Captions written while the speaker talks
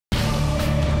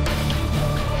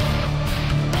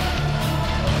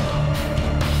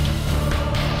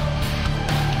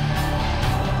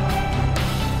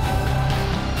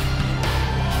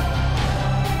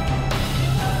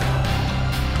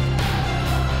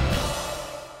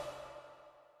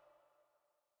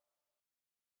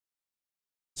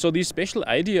So the special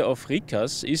idea of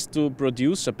RICAS is to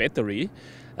produce a battery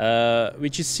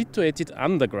which is situated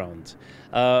underground.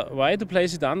 Why to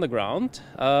place it underground?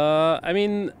 I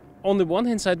mean, on the one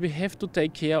hand side, we have to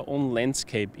take care on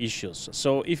landscape issues.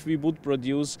 So if we would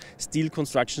produce steel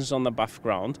constructions on above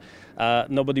ground,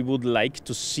 nobody would like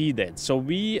to see that. So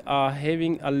we are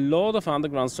having a lot of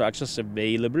underground structures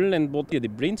available, and what the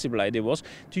principal idea was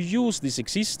to use these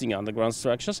existing underground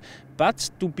structures,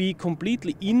 but to be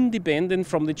completely independent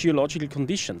from the geological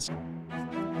conditions.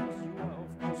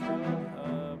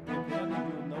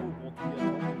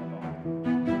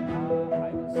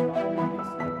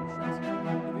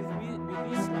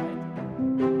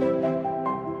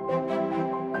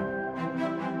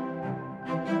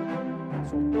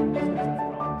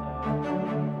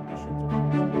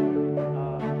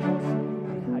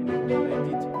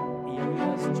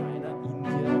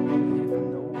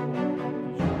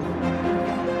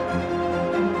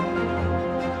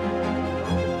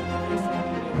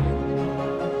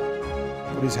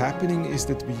 What is happening is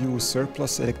that we use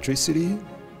surplus electricity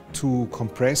to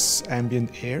compress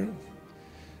ambient air,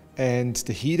 and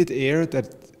the heated air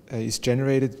that is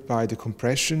generated by the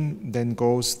compression then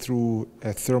goes through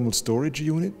a thermal storage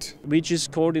unit, which is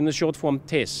called in the short form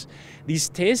TESS. This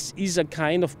TESS is a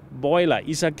kind of boiler,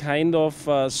 is a kind of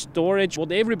storage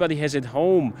what everybody has at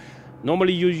home.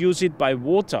 Normally you use it by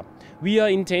water. We are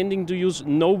intending to use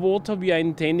no water, we are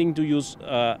intending to use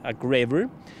a gravel.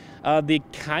 The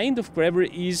kind of gravel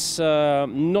is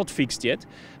not fixed yet,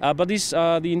 but is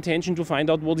the intention to find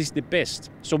out what is the best.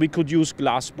 So we could use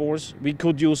glass bores, we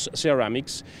could use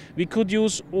ceramics, we could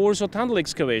use also tunnel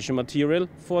excavation material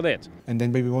for that. And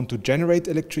then when we want to generate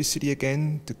electricity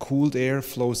again, the cooled air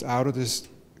flows out of this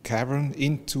cavern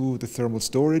into the thermal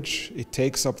storage. It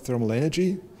takes up thermal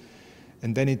energy,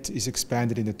 and then it is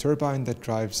expanded in a turbine that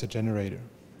drives a generator.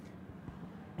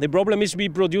 The problem is we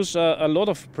produce a lot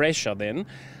of pressure then.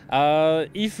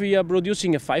 If we are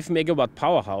producing a 5 megawatt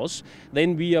powerhouse,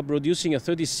 then we are producing a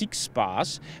 36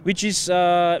 bars, which is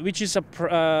a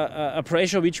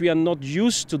pressure which we are not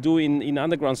used to do in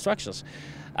underground structures.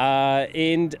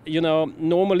 And you know,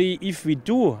 normally if we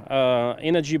do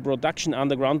energy production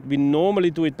underground, we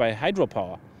normally do it by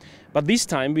hydropower. But this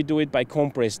time we do it by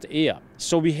compressed air.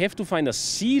 So we have to find a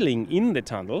ceiling in the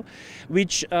tunnel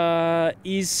which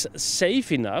is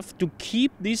safe enough to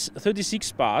keep these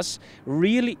 36 bars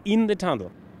really in the tunnel.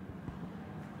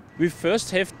 We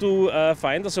first have to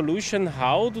find a solution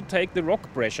how to take the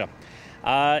rock pressure.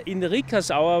 In the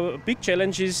RICAS, our big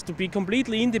challenge is to be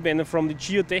completely independent from the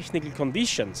geotechnical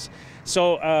conditions.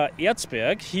 So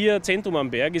Erzberg, here Zentrum am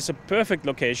Berg, is a perfect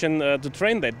location to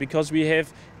train that, because we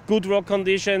have good rock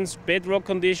conditions, bad rock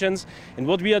conditions, and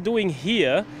what we are doing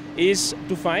here is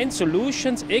to find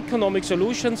solutions, economic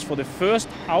solutions for the first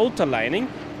outer lining,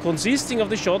 consisting of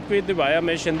the shotcrete, the wire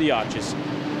mesh and the arches.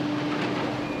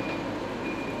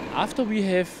 After we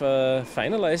have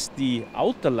finalized the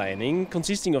outer lining,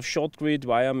 consisting of shotcrete,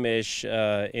 wire mesh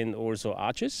and also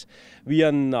arches, we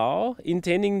are now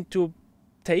intending to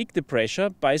take the pressure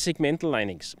by segmental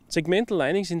linings. Segmental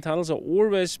linings in tunnels are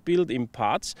always built in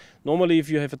parts. Normally, if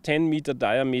you have a 10-meter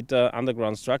diameter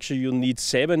underground structure, you need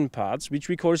 7 parts, which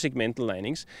we call segmental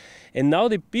linings. And now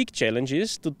the big challenge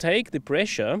is to take the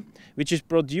pressure, which is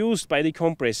produced by the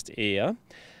compressed air,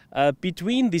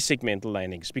 between the segmental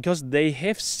linings, because they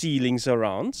have ceilings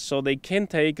around, so they can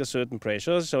take a certain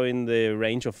pressure, so in the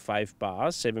range of 5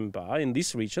 bar, 7 bar in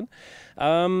this region.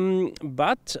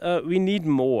 But we need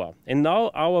more. And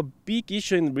now our big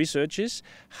issue in research is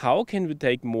how can we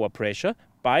take more pressure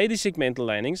by the segmental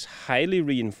linings, highly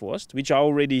reinforced, which are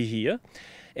already here,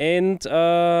 and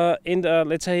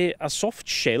let's say a soft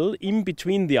shell in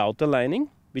between the outer lining,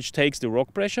 which takes the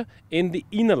rock pressure, and the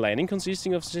inner lining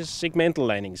consisting of segmental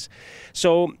linings.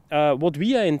 So what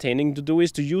we are intending to do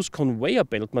is to use conveyor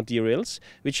belt materials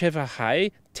which have a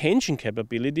high tension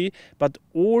capability but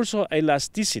also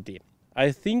elasticity.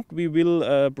 I think we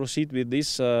will proceed with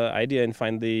this idea and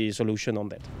find the solution on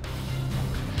that.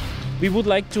 We would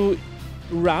like to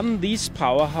run this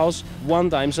powerhouse 1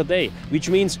 time a day, which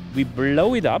means we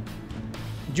blow it up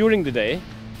during the day,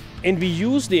 and we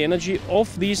use the energy of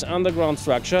this underground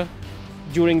structure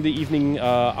during the evening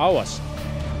hours.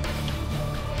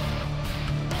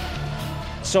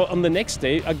 So on the next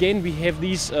day, again, we have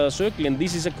this circle, and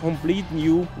this is a complete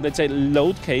new, let's say,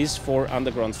 load case for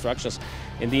underground structures.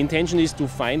 And the intention is to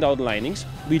find out linings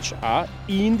which are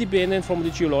independent from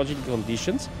the geological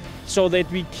conditions, so that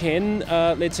we can,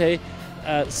 let's say,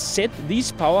 set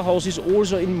these powerhouses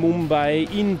also in Mumbai,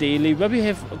 in Delhi, where we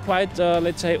have quite,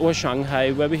 let's say, or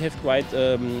Shanghai, where we have quite,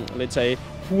 let's say,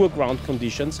 poor ground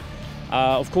conditions.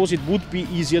 Of course, it would be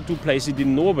easier to place it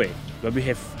in Norway, where we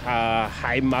have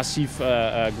high massive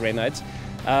granites.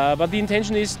 But the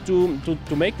intention is to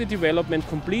make the development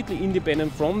completely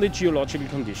independent from the geological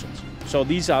conditions. So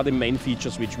these are the main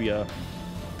features which we are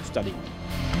studying.